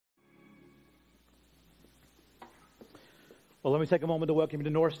Well, let me take a moment to welcome you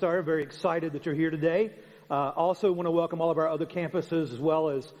to Northstar. Very excited that you're here today. Also want to welcome all of our other campuses as well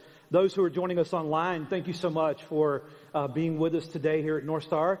as those who are joining us online. Thank you so much for being with us today here at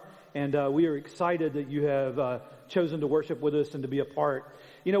Northstar. And we are excited that you have chosen to worship with us and to be a part.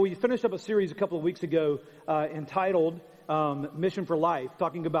 You know, we finished up a series a couple of weeks ago entitled Mission for Life,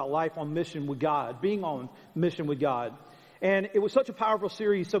 talking about life on mission with God, being on mission with God. And it was such a powerful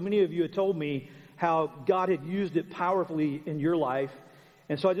series. So many of you had told me how God had used it powerfully in your life.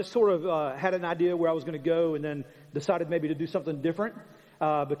 And so I just sort of had an idea where I was going to go and then decided maybe to do something different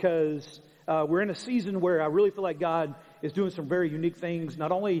because we're in a season where I really feel like God is doing some very unique things,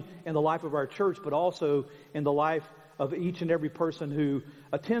 not only in the life of our church, but also in the life of each and every person who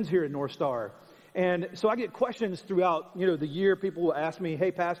attends here at Northstar. And so I get questions throughout, the year. People will ask me, hey,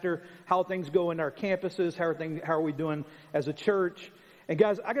 Pastor, how things go in our campuses? How are we doing as a church? And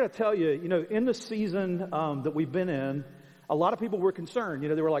guys, I got to tell you, in the season that we've been in, a lot of people were concerned.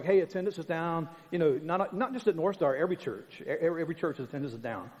 They were like, hey, attendance is down. Not just at Northstar, every church. Every church's attendance is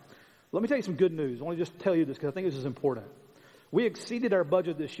down. Let me tell you some good news. I want to just tell you this because I think this is important. We exceeded our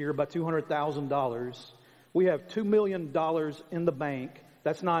budget this year by $200,000. We have $2 million in the bank.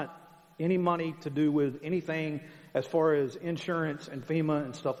 That's not any money to do with anything as far as insurance and FEMA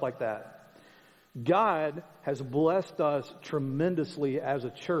and stuff like that. God has blessed us tremendously as a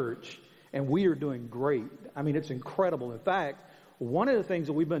church, and we are doing great. I mean, it's incredible. In fact, one of the things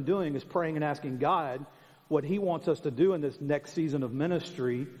that we've been doing is praying and asking God what He wants us to do in this next season of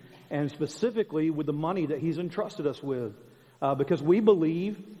ministry, and specifically with the money that He's entrusted us with. Because we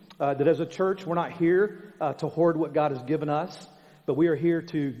believe that as a church, we're not here to hoard what God has given us, but we are here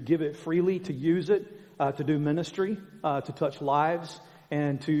to give it freely, to use it, to do ministry, to touch lives,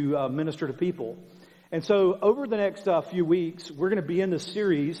 and to minister to people. And so over the next few weeks, we're going to be in this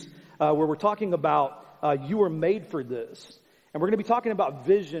series where we're talking about you were made for this. And we're going to be talking about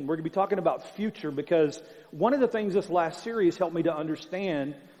vision. We're going to be talking about future, because one of the things this last series helped me to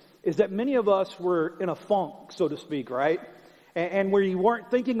understand is that many of us were in a funk, so to speak, right? And where you weren't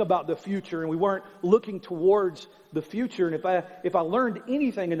thinking about the future and we weren't looking towards the future. And if I learned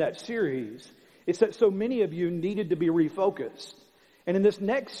anything in that series, it's that so many of you needed to be refocused. And in this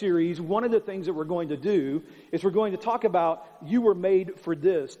next series, one of the things that we're going to do is we're going to talk about you were made for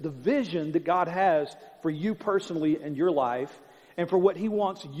this, the vision that God has for you personally in your life and for what He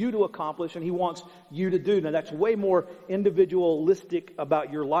wants you to accomplish and He wants you to do. Now, that's way more individualistic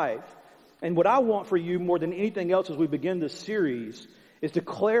about your life. And what I want for you more than anything else as we begin this series is to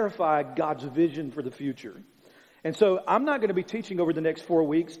clarify God's vision for the future. And so I'm not going to be teaching over the next 4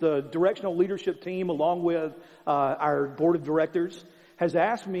 weeks. The directional leadership team, along with our board of directors, has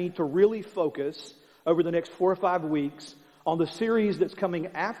asked me to really focus over the next 4 or 5 weeks on the series that's coming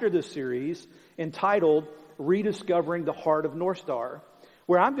after this series entitled Rediscovering the Heart of Northstar,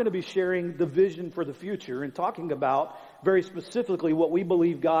 where I'm going to be sharing the vision for the future and talking about very specifically what we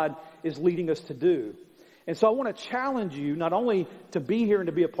believe God is leading us to do. And so I want to challenge you not only to be here and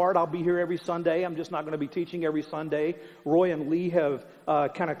to be a part. I'll be here every Sunday. I'm just not going to be teaching every Sunday. Roy and Lee have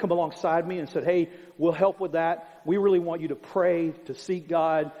kind of come alongside me and said, hey, we'll help with that. We really want you to pray, to seek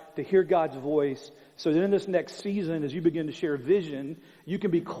God, to hear God's voice, so that in this next season, as you begin to share vision, you can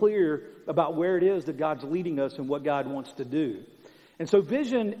be clear about where it is that God's leading us and what God wants to do. And so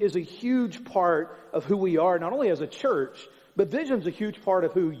vision is a huge part of who we are, not only as a church, but vision is a huge part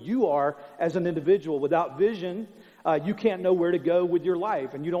of who you are as an individual. Without vision, you can't know where to go with your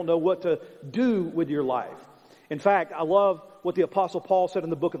life, and you don't know what to do with your life. In fact, I love what the Apostle Paul said in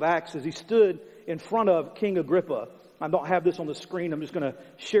the book of Acts as he stood in front of King Agrippa. I don't have this on the screen. I'm just going to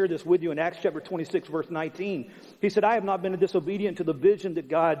share this with you in Acts chapter 26, verse 19. He said, I have not been disobedient to the vision that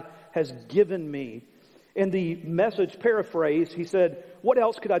God has given me. In the Message paraphrase, he said, what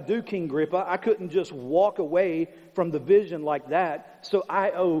else could I do, King Agrippa? I couldn't just walk away from the vision like that, so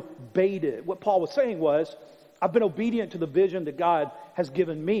I obeyed it. What Paul was saying was, I've been obedient to the vision that God has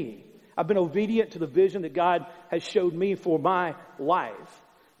given me. I've been obedient to the vision that God has showed me for my life.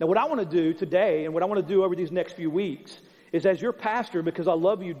 Now, what I want to do today and what I want to do over these next few weeks is, as your pastor, because I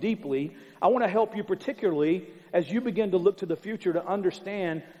love you deeply, I want to help you particularly as you begin to look to the future to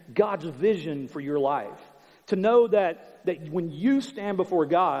understand God's vision for your life. To know that when you stand before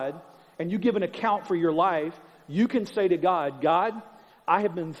God and you give an account for your life, you can say to God, God, I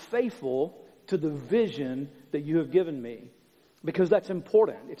have been faithful to the vision that you have given me. Because that's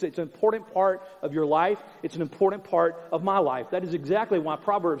important. It's an important part of your life. It's an important part of my life. That is exactly why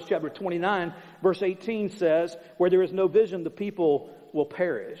Proverbs chapter 29, verse 18 says, where there is no vision, the people will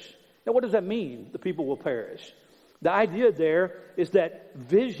perish. Now, what does that mean? The people will perish. The idea there is that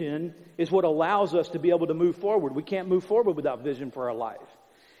vision is what allows us to be able to move forward. We can't move forward without vision for our life.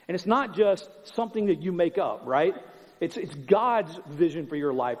 And it's not just something that you make up, right? It's God's vision for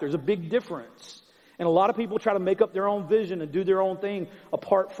your life. There's a big difference. And a lot of people try to make up their own vision and do their own thing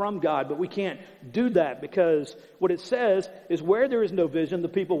apart from God, but we can't do that because what it says is where there is no vision, the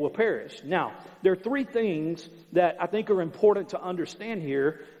people will perish. Now, there are three things that I think are important to understand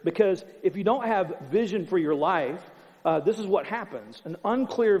here, because if you don't have vision for your life, this is what happens. An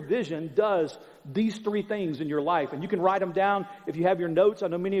unclear vision does these three things in your life. And you can write them down if you have your notes. I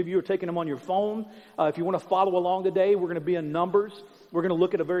know many of you are taking them on your phone. If you want to follow along today, we're going to be in Numbers. We're going to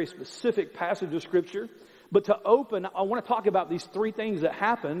look at a very specific passage of Scripture. But to open, I want to talk about these three things that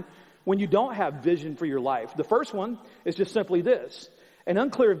happen when you don't have vision for your life. The first one is just simply this. An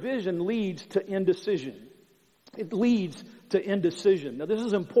unclear vision leads to indecision. It leads to indecision. Now, this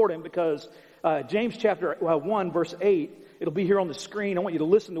is important because James chapter 1, verse 8, it'll be here on the screen. I want you to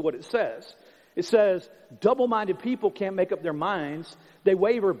listen to what it says. It says, double-minded people can't make up their minds. They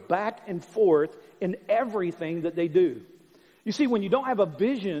waver back and forth in everything that they do. You see, when you don't have a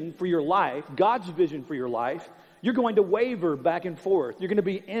vision for your life, God's vision for your life, you're going to waver back and forth. You're going to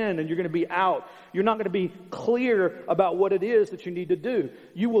be in and you're going to be out. You're not going to be clear about what it is that you need to do.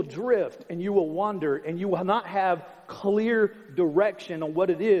 You will drift and you will wander and you will not have clear direction on what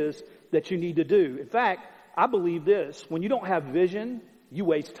it is that you need to do. In fact, I believe this. When you don't have vision, you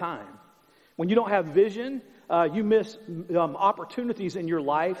waste time. When you don't have vision, you miss opportunities in your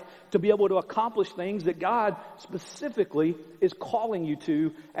life to be able to accomplish things that God specifically is calling you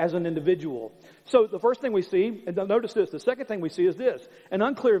to as an individual. So the first thing we see, and notice this, the second thing we see is this. An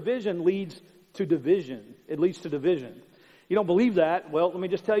unclear vision leads to division. It leads to division. You don't believe that? Well, let me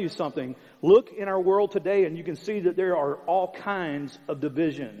just tell you something. Look in our world today and you can see that there are all kinds of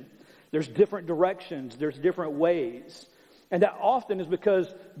division. There's different directions. There's different ways. And that often is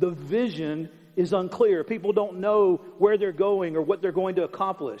because the vision is unclear. People don't know where they're going or what they're going to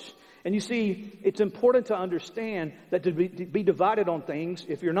accomplish. And you see, it's important to understand that to be divided on things,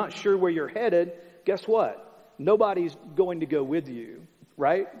 if you're not sure where you're headed, guess what? Nobody's going to go with you,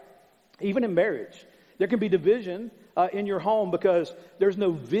 right? Even in marriage, there can be division in your home because there's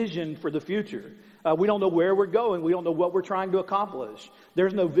no vision for the future. We don't know where we're going. We don't know what we're trying to accomplish.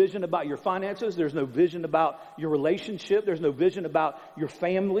 There's no vision about your finances. There's no vision about your relationship. There's no vision about your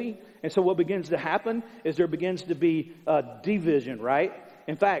family. And so what begins to happen is there begins to be division, right?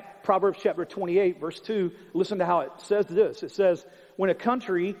 In fact, Proverbs chapter 28, verse 2, listen to how it says this. It says, when a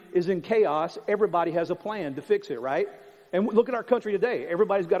country is in chaos, everybody has a plan to fix it, right? And look at our country today.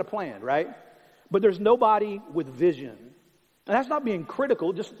 Everybody's got a plan, right? But there's nobody with vision. And that's not being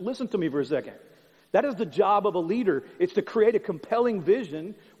critical. Just listen to me for a second. That is the job of a leader. It's to create a compelling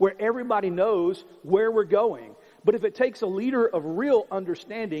vision where everybody knows where we're going. But if it takes a leader of real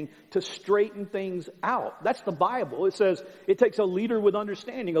understanding to straighten things out, that's the Bible. It says it takes a leader with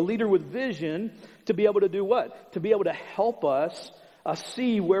understanding, a leader with vision to be able to do what? To be able to help us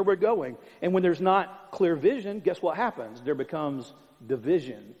see where we're going. And when there's not clear vision, guess what happens? There becomes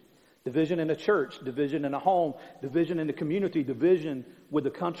division. Division in a church, division in a home, division in the community, division with the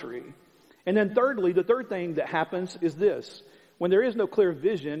country. And then thirdly, the third thing that happens is this. When there is no clear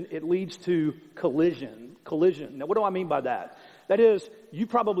vision, it leads to collision. Collision. Now, what do I mean by that? That is, you've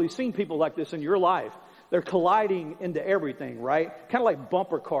probably seen people like this in your life. They're colliding into everything, right? Kind of like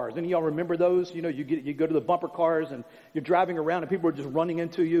bumper cars. Any of y'all remember those? You know, you go to the bumper cars and you're driving around and people are just running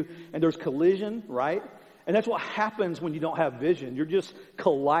into you and there's collision, right? And that's what happens when you don't have vision. You're just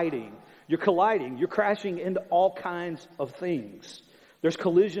colliding. You're colliding. You're crashing into all kinds of things. There's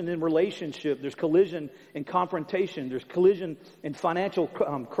collision in relationship. There's collision in confrontation. There's collision in financial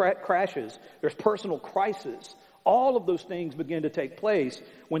crashes. There's personal crisis. All of those things begin to take place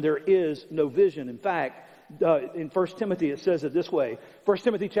when there is no vision. In fact, in 1 Timothy, it says it this way. 1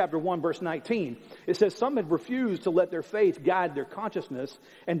 Timothy chapter 1, verse 19. It says, some have refused to let their faith guide their consciousness,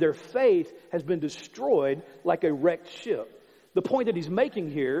 and their faith has been destroyed like a wrecked ship. The point that he's making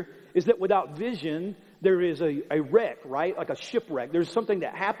here is that without vision, there is a wreck, right? Like a shipwreck. There's something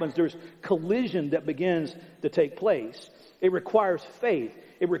that happens. There's collision that begins to take place. It requires faith.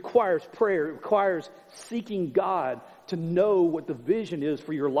 It requires prayer. It requires seeking God to know what the vision is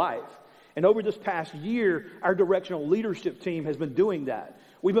for your life. And over this past year, our directional leadership team has been doing that.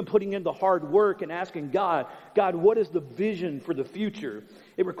 We've been putting in the hard work and asking God, what is the vision for the future?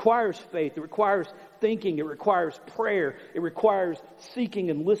 It requires faith. It requires thinking. It requires prayer. It requires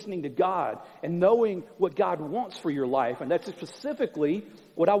seeking and listening to God and knowing what God wants for your life. And that's specifically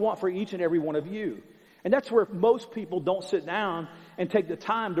what I want for each and every one of you. And that's where most people don't sit down and take the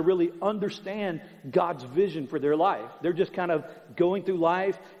time to really understand God's vision for their life. They're just kind of going through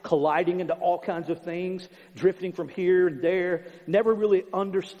life, colliding into all kinds of things, drifting from here and there, never really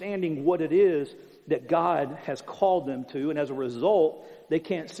understanding what it is that God has called them to. And as a result, they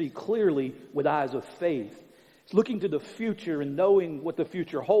can't see clearly with eyes of faith. It's looking to the future and knowing what the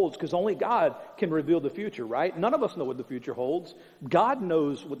future holds, because only God can reveal the future, right? None of us know what the future holds. God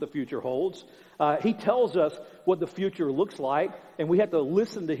knows what the future holds. He tells us what the future looks like, and we have to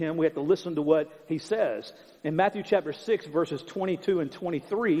listen to him. We have to listen to what he says. In Matthew chapter 6, verses 22 and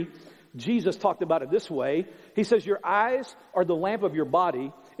 23, Jesus talked about it this way. He says, your eyes are the lamp of your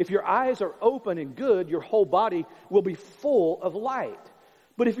body. If your eyes are open and good, your whole body will be full of light.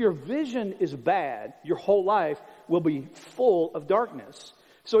 But if your vision is bad, your whole life will be full of darkness.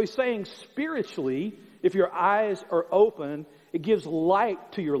 So he's saying spiritually, if your eyes are open, it gives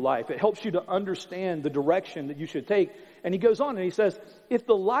light to your life. It helps you to understand the direction that you should take. And he goes on and he says, if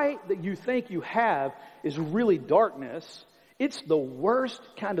the light that you think you have is really darkness, it's the worst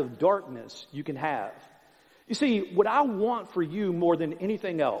kind of darkness you can have. You see, what I want for you more than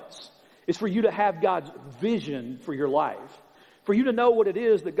anything else is for you to have God's vision for your life. For you to know what it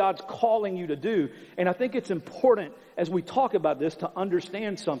is that God's calling you to do. And I think it's important as we talk about this to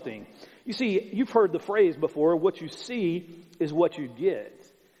understand something. You see, you've heard the phrase before, what you see is what you get.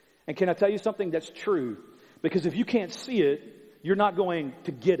 And can I tell you something that's true? Because if you can't see it, you're not going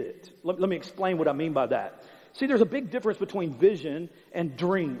to get it. Let me explain what I mean by that. See, there's a big difference between vision and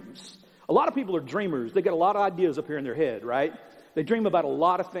dreams. A lot of people are dreamers. They got a lot of ideas up here in their head, right? They dream about a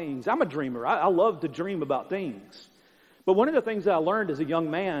lot of things. I'm a dreamer. I love to dream about things. But one of the things that I learned as a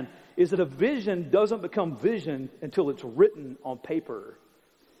young man is that a vision doesn't become vision until it's written on paper.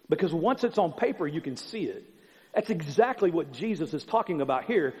 Because once it's on paper, you can see it. That's exactly what Jesus is talking about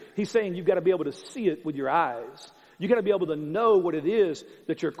here. He's saying you've got to be able to see it with your eyes. You've got to be able to know what it is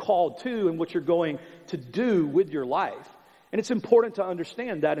that you're called to and what you're going to do with your life. And it's important to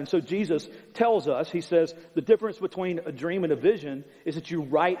understand that. And so Jesus tells us, he says, the difference between a dream and a vision is that you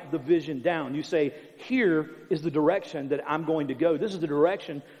write the vision down. You say, here is the direction that I'm going to go. This is the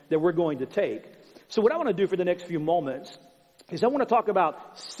direction that we're going to take. So what I want to do for the next few moments is I want to talk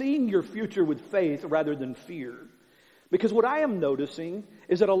about seeing your future with faith rather than fear. Because what I am noticing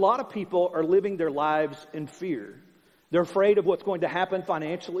is that a lot of people are living their lives in fear. They're afraid of what's going to happen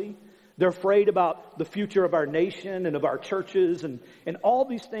financially. They're afraid about the future of our nation and of our churches and all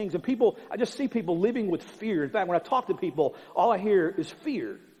these things. And people, I just see people living with fear. In fact, when I talk to people, all I hear is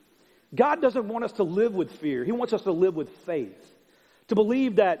fear. God doesn't want us to live with fear. He wants us to live with faith. To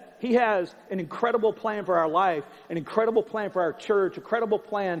believe that he has an incredible plan for our life, an incredible plan for our church, an incredible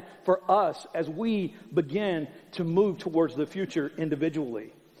plan for us as we begin to move towards the future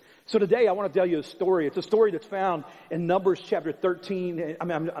individually. So today I want to tell you a story. It's a story that's found in Numbers chapter 13.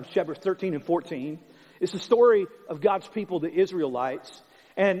 Chapters 13 and 14. It's the story of God's people, the Israelites.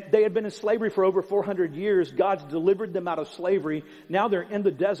 And they had been in slavery for over 400 years. God's delivered them out of slavery. Now they're in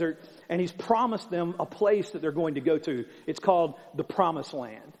the desert, and he's promised them a place that they're going to go to. It's called the Promised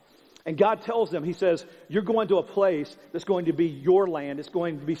Land. And God tells them, he says, you're going to a place that's going to be your land. It's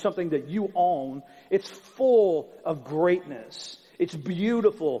going to be something that you own. It's full of greatness. It's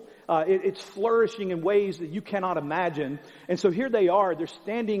beautiful. It's flourishing in ways that you cannot imagine. And so here they are. They're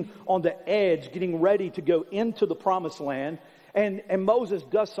standing on the edge, getting ready to go into the Promised Land. And Moses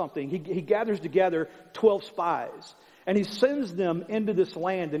does something. He gathers together 12 spies. And he sends them into this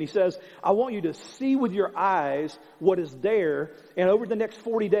land. And he says, I want you to see with your eyes what is there. And over the next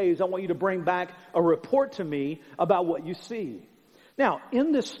 40 days, I want you to bring back a report to me about what you see. Now,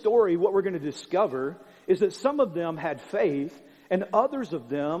 in this story, what we're going to discover is that some of them had faith and others of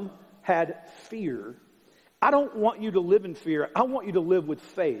them had fear. I don't want you to live in fear. I want you to live with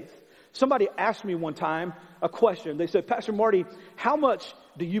faith. Somebody asked me one time a question. They said, Pastor Marty, how much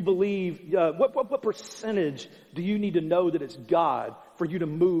do you believe, what percentage do you need to know that it's God for you to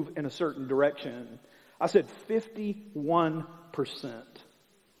move in a certain direction? I said 51%.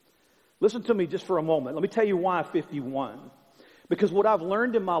 Listen to me just for a moment. Let me tell you why 51. Because what I've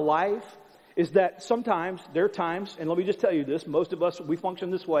learned in my life is that sometimes, there are times, and let me just tell you this, most of us, we function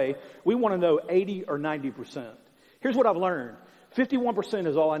this way, we want to know 80 or 90%. Here's what I've learned. 51%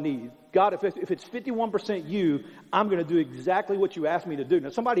 is all I need. God, if it's 51% you, I'm going to do exactly what you asked me to do. Now,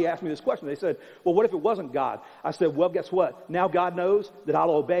 somebody asked me this question. They said, well, what if it wasn't God? I said, well, guess what? Now God knows that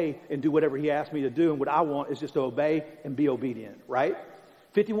I'll obey and do whatever he asked me to do, and what I want is just to obey and be obedient, right?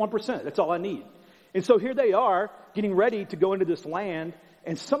 51%, that's all I need. And so here they are, getting ready to go into this land,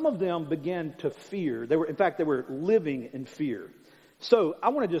 and some of them began to fear. They were living in fear. So I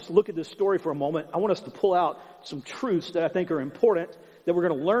want to just look at this story for a moment. I want us to pull out some truths that I think are important that we're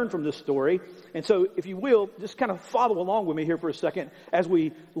going to learn from this story. And so if you will, just kind of follow along with me here for a second as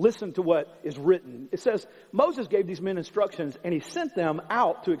we listen to what is written. It says, Moses gave these men instructions and he sent them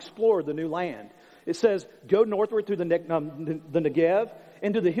out to explore the new land. It says, go northward through the Negev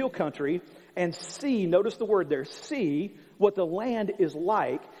into the hill country and see, notice the word there, see what the land is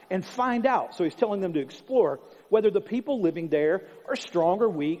like and find out. So he's telling them to explore whether the people living there are strong or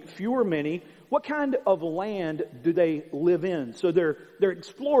weak, few or many. What kind of land do they live in? So they're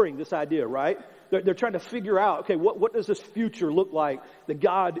exploring this idea, right? They're trying to figure out, okay, what does this future look like that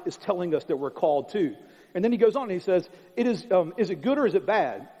God is telling us that we're called to? And then he goes on and he says, is it good or is it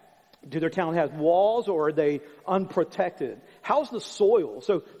bad? Do their town have walls or are they unprotected? How's the soil?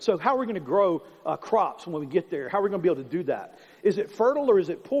 So how are we going to grow crops when we get there? How are we going to be able to do that? Is it fertile or is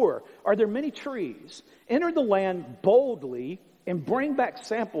it poor? Are there many trees? Enter the land boldly and bring back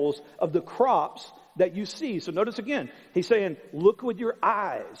samples of the crops that you see. So notice again, he's saying, look with your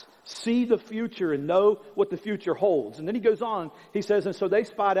eyes, see the future and know what the future holds. And then he goes on, he says, and so they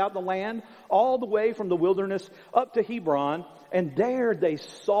spied out the land all the way from the wilderness up to Hebron, and there they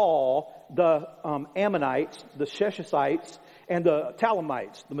saw the Ammonites, the Sheshites, and the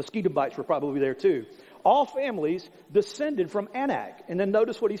Talamites. The mosquito bites were probably there too. All families descended from Anak. And then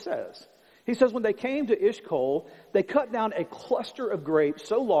notice what he says. He says, when they came to Eshcol, they cut down a cluster of grapes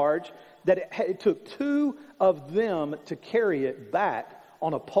so large that it took 2 of them to carry it back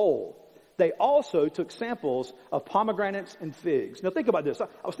on a pole. They also took samples of pomegranates and figs. Now think about this. I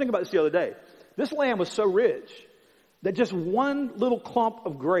was thinking about this the other day. This land was so rich that just one little clump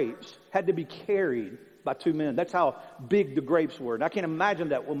of grapes had to be carried by 2 men. That's how big the grapes were. And I can't imagine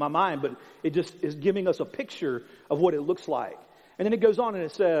that with my mind, but it just is giving us a picture of what it looks like. And then it goes on and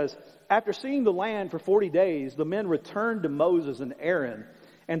it says, after seeing the land for 40 days, the men returned to Moses and Aaron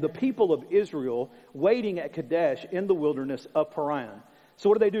and the people of Israel waiting at Kadesh in the wilderness of Paran. So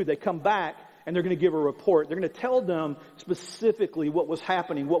what do? They come back and they're going to give a report. They're going to tell them specifically what was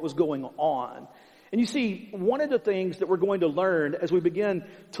happening, what was going on. And you see, one of the things that we're going to learn as we begin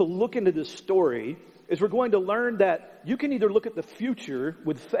to look into this story is we're going to learn that you can either look at the future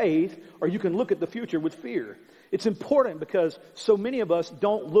with faith or you can look at the future with fear. It's important because so many of us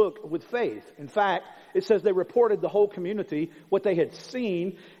don't look with faith. In fact, it says they reported the whole community what they had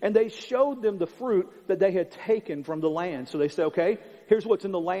seen, and they showed them the fruit that they had taken from the land. So they say, okay, here's what's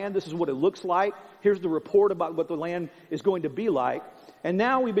in the land. This is what it looks like. Here's the report about what the land is going to be like. And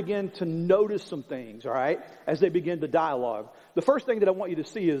now we begin to notice some things, all right, as they begin the dialogue. The first thing that I want you to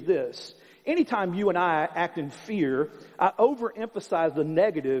see is this. Anytime you and I act in fear, I overemphasize the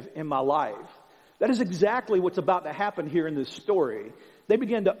negative in my life. That is exactly what's about to happen here in this story. They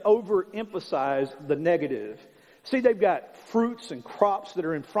begin to overemphasize the negative. See, they've got fruits and crops that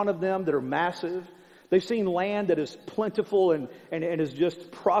are in front of them that are massive. They've seen land that is plentiful and is just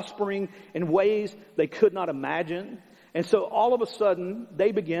prospering in ways they could not imagine. And so all of a sudden,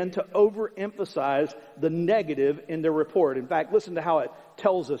 they begin to overemphasize the negative in their report. In fact, listen to how it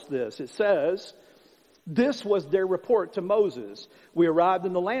tells us this. It says, this was their report to Moses. We arrived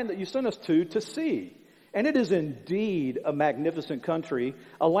in the land that you sent us to see. And it is indeed a magnificent country,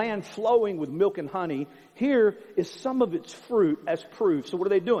 a land flowing with milk and honey. Here is some of its fruit as proof. So what are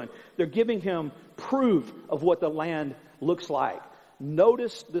they doing? They're giving him proof of what the land looks like.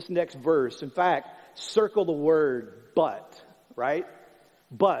 Notice this next verse. In fact, circle the word but, right?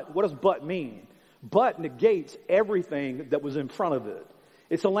 But, what does but mean? But negates everything that was in front of it.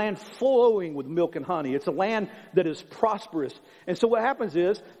 It's a land flowing with milk and honey. It's a land that is prosperous. And so what happens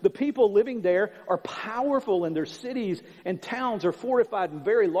is the people living there are powerful, and their cities and towns are fortified and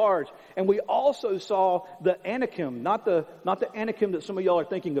very large. And we also saw the Anakim, not the Anakim that some of y'all are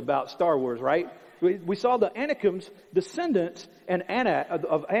thinking about, Star Wars, right? We saw the Anakim's descendants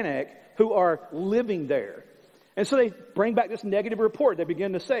of Anak who are living there. And so they bring back this negative report. They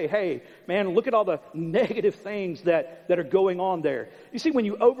begin to say, hey, man, look at all the negative things that are going on there. You see, when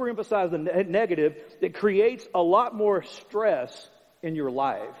you overemphasize the negative, it creates a lot more stress in your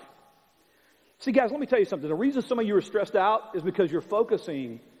life. See, guys, let me tell you something. The reason some of you are stressed out is because you're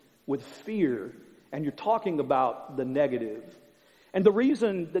focusing with fear and you're talking about the negative. And the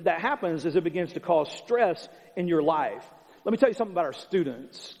reason that happens is it begins to cause stress in your life. Let me tell you something about our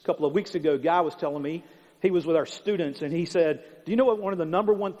students. A couple of weeks ago, a guy was telling me, he was with our students, and he said, do you know what one of the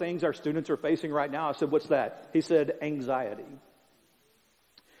number one things our students are facing right now? I said, what's that? He said, anxiety.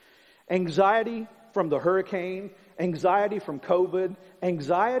 Anxiety from the hurricane, anxiety from COVID,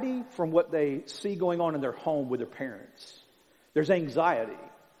 anxiety from what they see going on in their home with their parents. There's anxiety.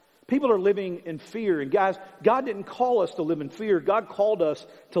 People are living in fear. And guys, God didn't call us to live in fear. God called us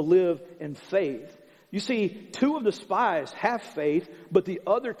to live in faith. You see, 2 of the spies have faith, but the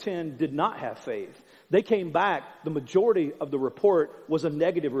other 10 did not have faith. They came back. The majority of the report was a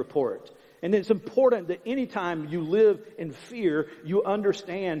negative report. And it's important that anytime you live in fear, you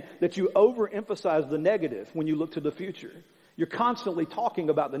understand that you overemphasize the negative when you look to the future. You're constantly talking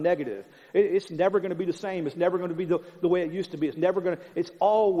about the negative. It's never going to be the same. It's never going to be the way it used to be. It's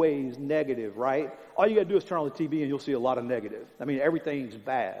always negative, right? All you got to do is turn on the TV and you'll see a lot of negative. I mean, everything's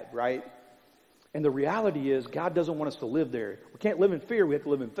bad, right? And the reality is God doesn't want us to live there. We can't live in fear. We have to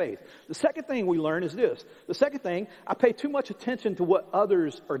live in faith. The second thing we learn is this. The second thing, I pay too much attention to what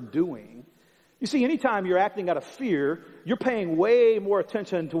others are doing. You see, anytime you're acting out of fear, you're paying way more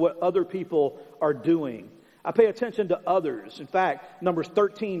attention to what other people are doing. I pay attention to others. In fact, Numbers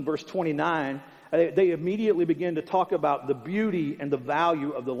 13, verse 29, they immediately begin to talk about the beauty and the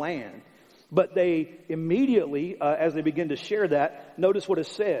value of the land. But they immediately, as they begin to share that, notice what is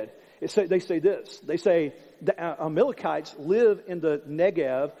said. They say this. They say the Amalekites live in the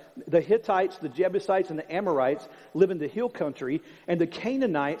Negev, the Hittites, the Jebusites, and the Amorites live in the hill country, and the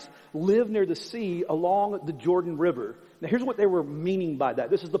Canaanites live near the sea along the Jordan River. Now here's what they were meaning by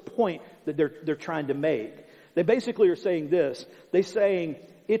that. This is the point that they're trying to make. They basically are saying this. They're saying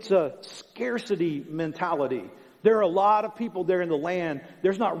it's a scarcity mentality. There are a lot of people there in the land.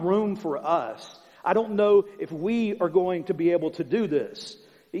 There's not room for us. I don't know if we are going to be able to do this.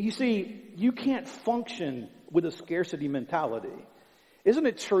 You see, you can't function with a scarcity mentality. Isn't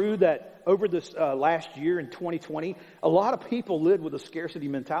it true that over this last year in 2020, a lot of people lived with a scarcity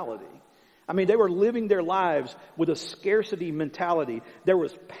mentality? I mean, they were living their lives with a scarcity mentality. There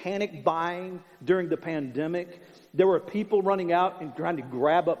was panic buying during the pandemic. There were people running out and trying to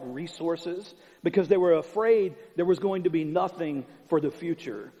grab up resources because they were afraid there was going to be nothing for the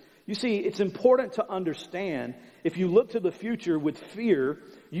future. You see, it's important to understand if you look to the future with fear,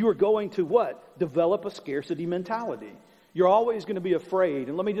 you are going to what? Develop a scarcity mentality. You're always going to be afraid.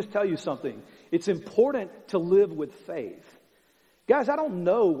 And let me just tell you something. It's important to live with faith. Guys, I don't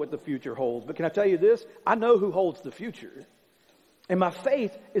know what the future holds, but can I tell you this? I know who holds the future. And my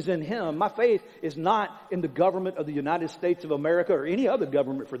faith is in Him. My faith is not in the government of the United States of America or any other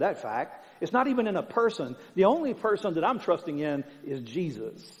government for that fact. It's not even in a person. The only person that I'm trusting in is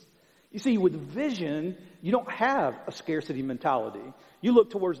Jesus. You see, with vision, you don't have a scarcity mentality. You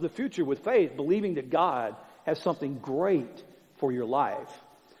look towards the future with faith, believing that God has something great for your life.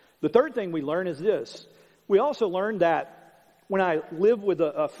 The third thing we learn is this. We also learn that when I live with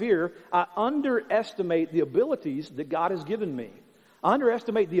a fear, I underestimate the abilities that God has given me. I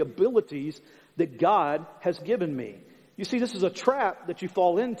underestimate the abilities that God has given me. You see, this is a trap that you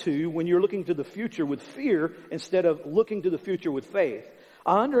fall into when you're looking to the future with fear instead of looking to the future with faith.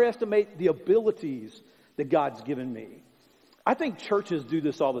 I underestimate the abilities that God's given me. I think churches do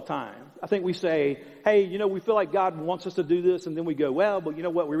this all the time. I think we say, hey, we feel like God wants us to do this, and then we go, well, but you know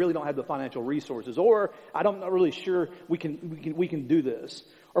what, we really don't have the financial resources, or I'm not really sure we can do this.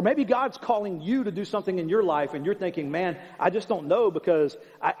 Or maybe God's calling you to do something in your life, and you're thinking, man, I just don't know because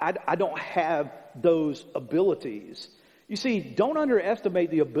I don't have those abilities. You see, don't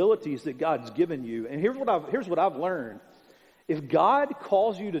underestimate the abilities that God's given you. And here's what I've learned. If God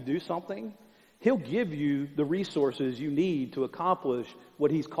calls you to do something, He'll give you the resources you need to accomplish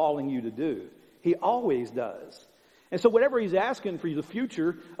what He's calling you to do. He always does. And so whatever He's asking for the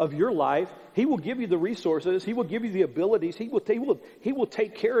future of your life, He will give you the resources. He will give you the abilities. He will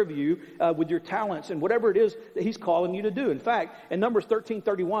take care of you with your talents and whatever it is that He's calling you to do. In fact, in Numbers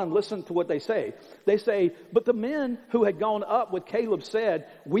 13:31, listen to what they say. They say, but the men who had gone up with Caleb said,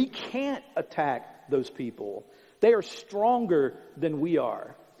 we can't attack those people. They are stronger than we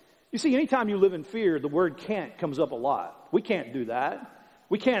are. You see, anytime you live in fear, the word can't comes up a lot. We can't do that.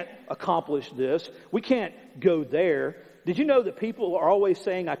 We can't accomplish this. We can't go there. Did you know that people are always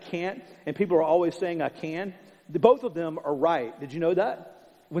saying I can't and people are always saying I can? Both of them are right. Did you know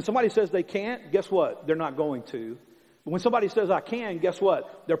that? When somebody says they can't, guess what? They're not going to. But when somebody says I can, guess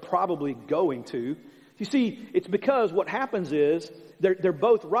what? They're probably going to. You see, it's because what happens is they're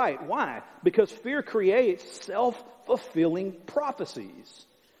both right. Why? Because fear creates self-fulfilling prophecies.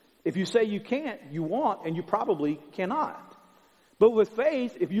 If you say you can't, you won't, and you probably cannot. But with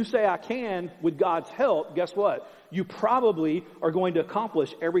faith, if you say I can with God's help, guess what? You probably are going to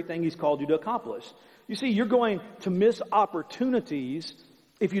accomplish everything He's called you to accomplish. You see, you're going to miss opportunities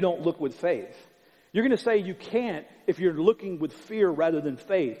if you don't look with faith. You're going to say you can't if you're looking with fear rather than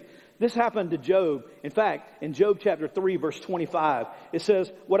faith. This happened to Job. In fact, in Job chapter 3, verse 25, it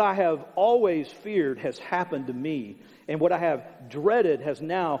says, "What I have always feared has happened to me, and what I have dreaded has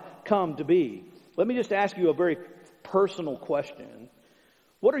now come to be." Let me just ask you a very personal question.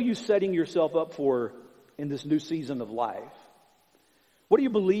 What are you setting yourself up for in this new season of life? What are you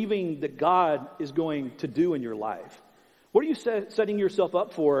believing that God is going to do in your life? What are you setting yourself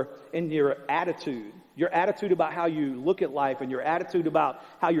up for in your attitude? Your attitude about how you look at life and your attitude about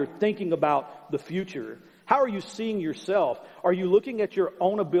how you're thinking about the future. How are you seeing yourself? Are you looking at your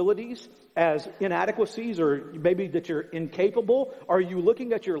own abilities as inadequacies or maybe that you're incapable? Are you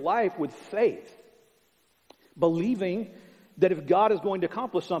looking at your life with faith, believing that if God is going to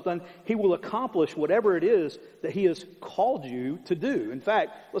accomplish something, He will accomplish whatever it is that He has called you to do? In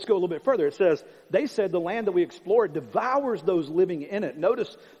fact, let's go a little bit further. It says, they said the land that we explored devours those living in it.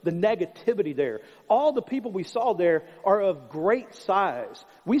 Notice the negativity there. All the people we saw there are of great size.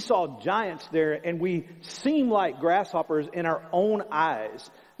 We saw giants there, and we seem like grasshoppers in our own eyes.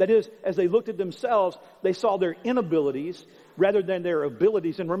 That is, as they looked at themselves, they saw their inabilities rather than their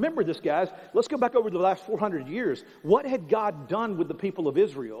abilities. And remember this, guys. Let's go back over the last 400 years. What had God done with the people of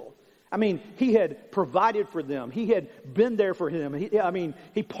Israel? I mean, He had provided for them. He had been there for them.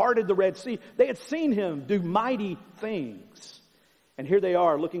 He parted the Red Sea. They had seen Him do mighty things. And here they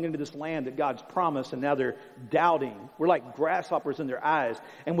are looking into this land that God's promised, and now they're doubting. We're like grasshoppers in their eyes.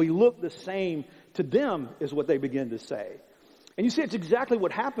 And we look the same to them, is what they begin to say. And you see, it's exactly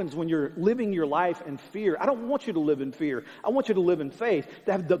what happens when you're living your life in fear. I don't want you to live in fear. I want you to live in faith,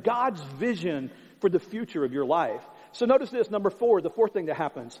 to have God's vision for the future of your life. So notice this, number 4, the fourth thing that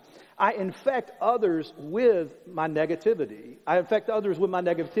happens. I infect others with my negativity. I infect others with my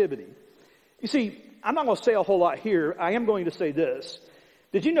negativity. You see, I'm not going to say a whole lot here. I am going to say this.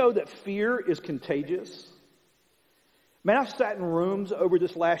 Did you know that fear is contagious? Man, I've sat in rooms over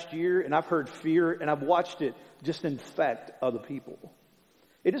this last year, and I've heard fear, and I've watched it just infect other people.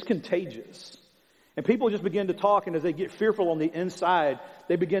 It is contagious. And people just begin to talk, and as they get fearful on the inside,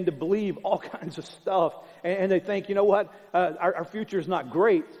 they begin to believe all kinds of stuff. And they think, you know what, our future is not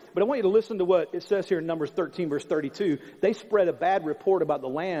great. But I want you to listen to what it says here in Numbers 13, verse 32. They spread a bad report about the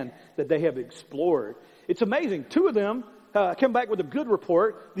land that they have explored. It's amazing. 2 of them come back with a good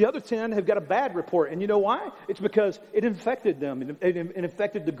report. The other 10 have got a bad report. And you know why? It's because it infected them. It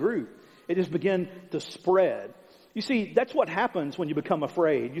infected the group. It just began to spread. You see, that's what happens when you become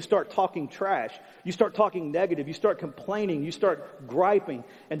afraid. You start talking trash. You start talking negative. You start complaining. You start griping.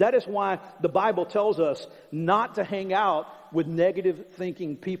 And that is why the Bible tells us not to hang out with negative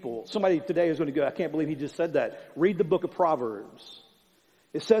thinking people. Somebody today is going to go, I can't believe he just said that. Read the book of Proverbs.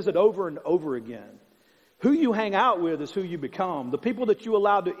 It says it over and over again. Who you hang out with is who you become. The people that you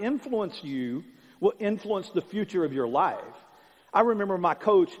allow to influence you will influence the future of your life. I remember my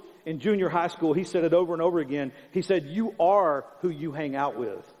coach in junior high school, he said it over and over again. He said, you are who you hang out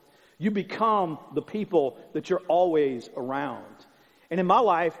with. You become the people that you're always around. And in my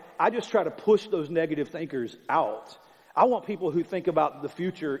life, I just try to push those negative thinkers out. I want people who think about the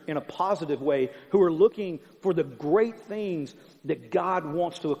future in a positive way, who are looking for the great things that God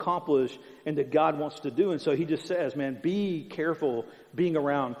wants to accomplish and that God wants to do. And so he just says, man, be careful being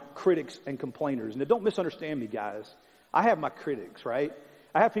around critics and complainers. And don't misunderstand me, guys. I have my critics, right?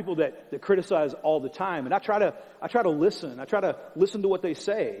 I have people that criticize all the time, and I try to listen. I try to listen to what they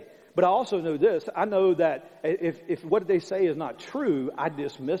say. But I also know this. I know that if what they say is not true, I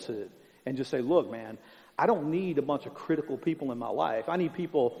dismiss it and just say, look, man, I don't need a bunch of critical people in my life. I need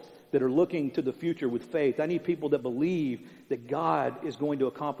people that are looking to the future with faith. I need people that believe that God is going to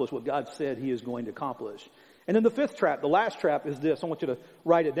accomplish what God said He is going to accomplish. And then the fifth trap, the last trap, is this. I want you to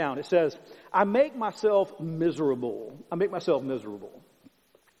write it down. It says, I make myself miserable. I make myself miserable.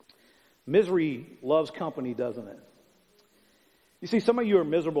 Misery loves company, doesn't it? You see, some of you are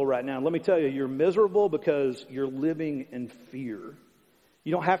miserable right now. Let me tell you, you're miserable because you're living in fear.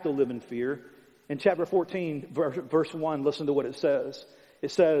 You don't have to live in fear. In chapter 14, verse 1, listen to what it says. It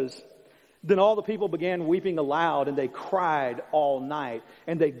says, then all the people began weeping aloud, and they cried all night,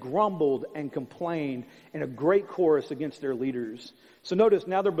 and they grumbled and complained in a great chorus against their leaders. So notice,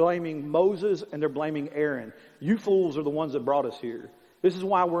 now they're blaming Moses and they're blaming Aaron. You fools are the ones that brought us here. This is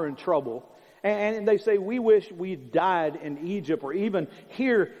why we're in trouble. And they say, we wish we died in Egypt or even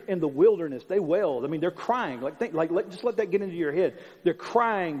here in the wilderness. They wailed. I mean, they're crying. Just let that get into your head. They're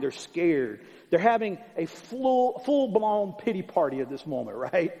crying. They're scared. They're having a full-blown pity party at this moment,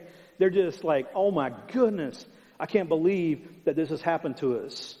 right? They're just like, oh my goodness, I can't believe that this has happened to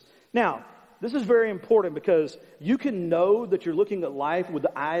us. Now, this is very important because you can know that you're looking at life with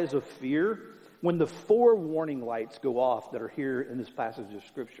the eyes of fear when the 4 warning lights go off that are here in this passage of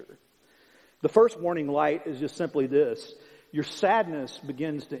Scripture. The first warning light is just simply this. Your sadness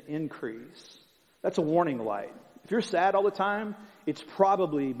begins to increase. That's a warning light. If you're sad all the time, it's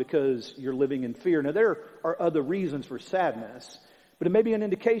probably because you're living in fear. Now, there are other reasons for sadness, but it may be an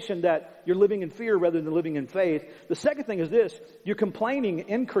indication that you're living in fear rather than living in faith. The second thing is this. Your complaining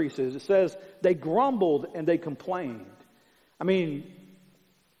increases. It says they grumbled and they complained. I mean,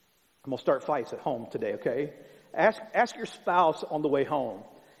 I'm going to start fights at home today, okay? Ask your spouse on the way home.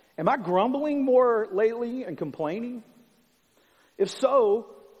 Am I grumbling more lately and complaining? If so,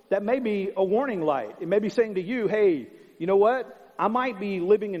 that may be a warning light. It may be saying to you, hey, you know what? I might be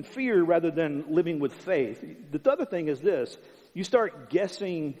living in fear rather than living with faith. The other thing is this. You start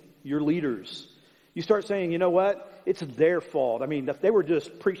guessing your leaders. You start saying, you know what? It's their fault. I mean, if they were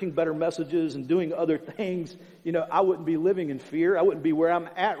just preaching better messages and doing other things, I wouldn't be living in fear. I wouldn't be where I'm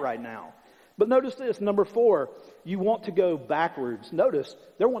at right now. But notice this, number 4, you want to go backwards. Notice,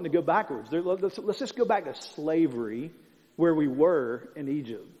 they're wanting to go backwards. Let's just go back to slavery where we were in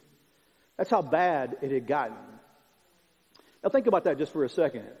Egypt. That's how bad it had gotten. Now think about that just for a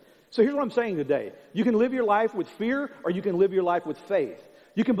second. So here's what I'm saying today. You can live your life with fear, or you can live your life with faith.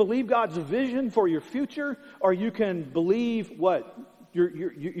 You can believe God's vision for your future, or you can believe what?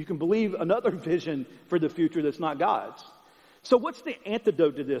 You can believe another vision for the future that's not God's. So what's the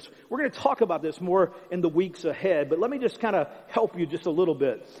antidote to this? We're going to talk about this more in the weeks ahead, but let me just kind of help you just a little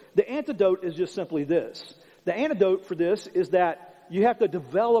bit. The antidote is just simply this. The antidote for this is that you have to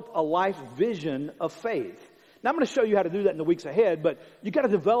develop a life vision of faith. Now, I'm going to show you how to do that in the weeks ahead, but you got to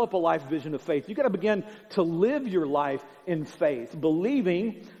develop a life vision of faith. You got to begin to live your life in faith,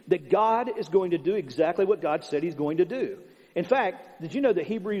 believing that God is going to do exactly what God said He's going to do. In fact, did you know that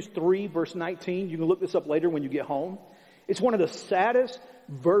Hebrews 3, verse 19, you can look this up later when you get home. It's one of the saddest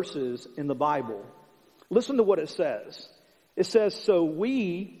verses in the Bible. Listen to what it says. It says, so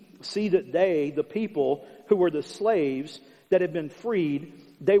we see that they, the people who were the slaves that had been freed,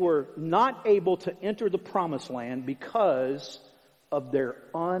 they were not able to enter the promised land because of their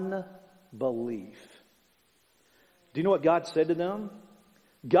unbelief. Do you know what God said to them?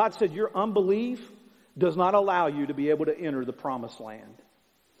 God said, your unbelief does not allow you to be able to enter the promised land.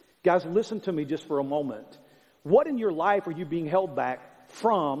 Guys, listen to me just for a moment. What in your life are you being held back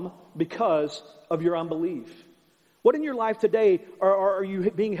from because of your unbelief? What in your life today are you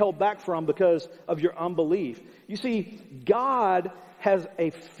being held back from because of your unbelief? You see, God has a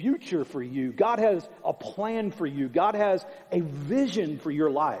future for you. God has a plan for you. God has a vision for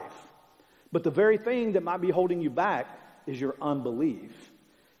your life. But the very thing that might be holding you back is your unbelief.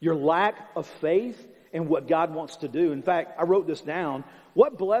 Your lack of faith in what God wants to do. In fact, I wrote this down.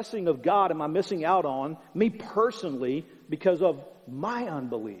 What blessing of God am I missing out on, me personally, because of my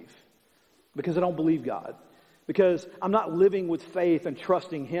unbelief? Because I don't believe God. Because I'm not living with faith and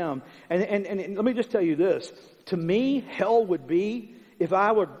trusting Him. And let me just tell you this. To me, hell would be if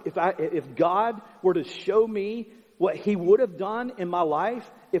God were to show me what He would have done in my life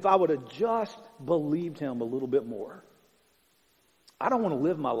if I would have just believed Him a little bit more. I don't want to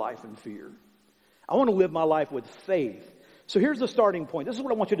live my life in fear. I want to live my life with faith. So here's the starting point. This is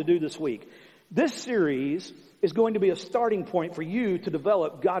what I want you to do this week. This series is going to be a starting point for you to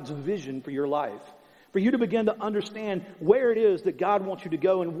develop God's vision for your life. For you to begin to understand where it is that God wants you to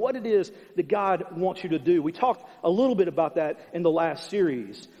go and what it is that God wants you to do. We talked a little bit about that in the last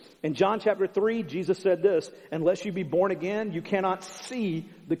series. In John chapter 3, Jesus said this, unless you be born again, you cannot see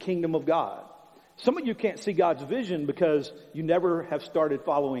the kingdom of God. Some of you can't see God's vision because you never have started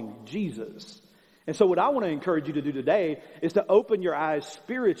following Jesus. And so what I want to encourage you to do today is to open your eyes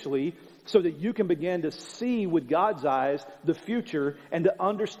spiritually so that you can begin to see with God's eyes the future and to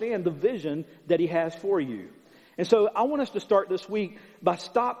understand the vision that He has for you. And so I want us to start this week by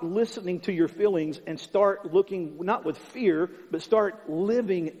stop listening to your feelings and start looking not with fear, but start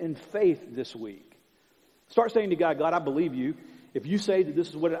living in faith this week. Start saying to God, God, I believe you. If you say that this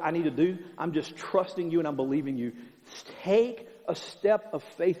is what I need to do, I'm just trusting you and I'm believing you. Take a step of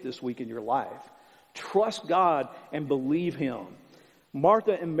faith this week in your life. Trust God and believe Him.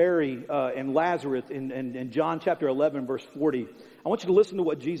 Martha and Mary and Lazarus in John chapter 11, verse 40. I want you to listen to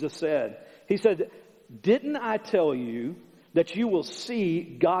what Jesus said. He said, didn't I tell you that you will see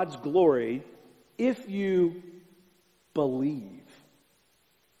God's glory if you believe?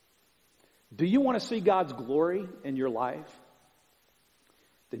 Do you want to see God's glory in your life?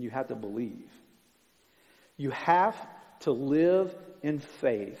 Then you have to believe. You have to live in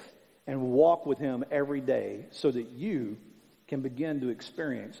faith and walk with Him every day so that you can begin to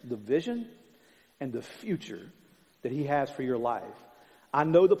experience the vision and the future that He has for your life. I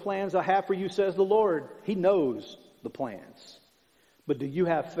know the plans I have for you, says the Lord. He knows the plans. But do you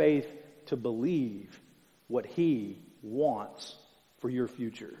have faith to believe what He wants for your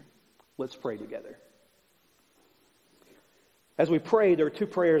future. Let's pray together. As we pray, there are two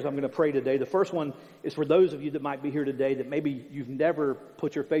prayers I'm going to pray today. The first one is for those of you that might be here today that maybe you've never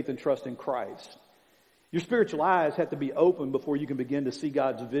put your faith and trust in Christ. Your spiritual eyes have to be open before you can begin to see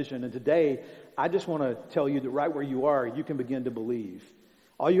God's vision. And today, I just want to tell you that right where you are, you can begin to believe.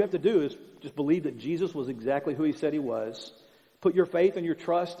 All you have to do is just believe that Jesus was exactly who He said He was. Put your faith and your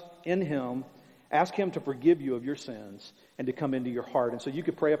trust in Him. Ask Him to forgive you of your sins and to come into your heart. And so you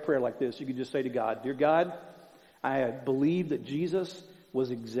could pray a prayer like this. You could just say to God, "Dear God, I believe that Jesus was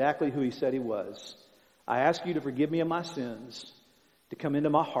exactly who He said He was. I ask You to forgive me of my sins, to come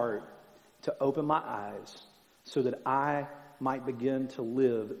into my heart, to open my eyes so that I might begin to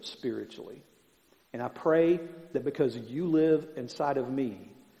live spiritually. And I pray that because You live inside of me,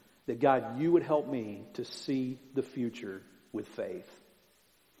 that God, You would help me to see the future with faith."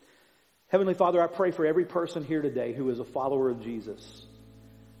 Heavenly Father, I pray for every person here today who is a follower of Jesus.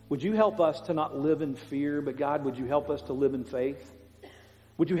 Would You help us to not live in fear, but God, would You help us to live in faith?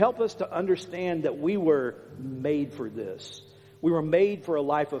 Would You help us to understand that we were made for this? We were made for a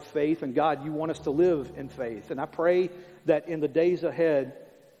life of faith, and God, You want us to live in faith. And I pray that in the days ahead,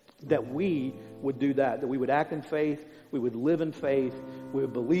 that we would do that we would act in faith, we would live in faith, we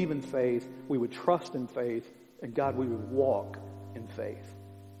would believe in faith, we would trust in faith, and God, we would walk in faith.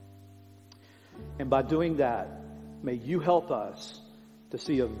 And by doing that, may You help us to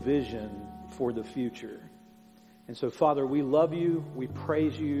see a vision for the future. And so, Father, we love You, we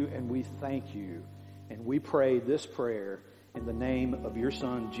praise You, and we thank You. And we pray this prayer in the name of Your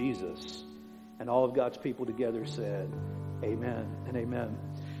Son, Jesus. And all of God's people together said, amen and amen.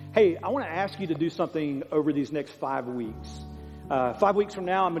 Hey, I want to ask you to do something over these next 5 weeks. 5 weeks from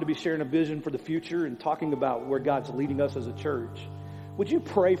now, I'm going to be sharing a vision for the future and talking about where God's leading us as a church. Would you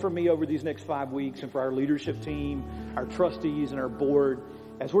pray for me over these next 5 weeks and for our leadership team, our trustees, and our board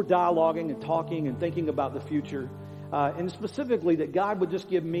as we're dialoguing and talking and thinking about the future? And specifically that God would just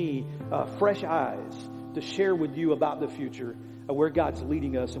give me fresh eyes to share with you about the future, where God's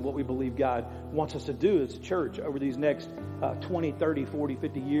leading us and what we believe God wants us to do as a church over these next 20, 30, 40,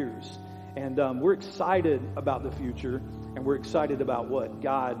 50 years. And we're excited about the future, and we're excited about what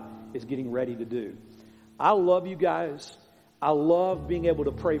God is getting ready to do. I love you guys. I love being able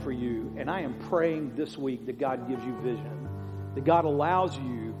to pray for you, and I am praying this week that God gives you vision, that God allows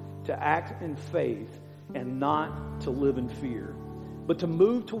you to act in faith and not to live in fear, but to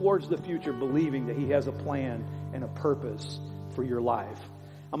move towards the future believing that He has a plan and a purpose for your life.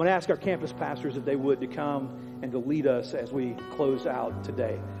 I'm going to ask our campus pastors if they would to come and to lead us as we close out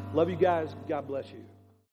today. Love you guys. God bless you.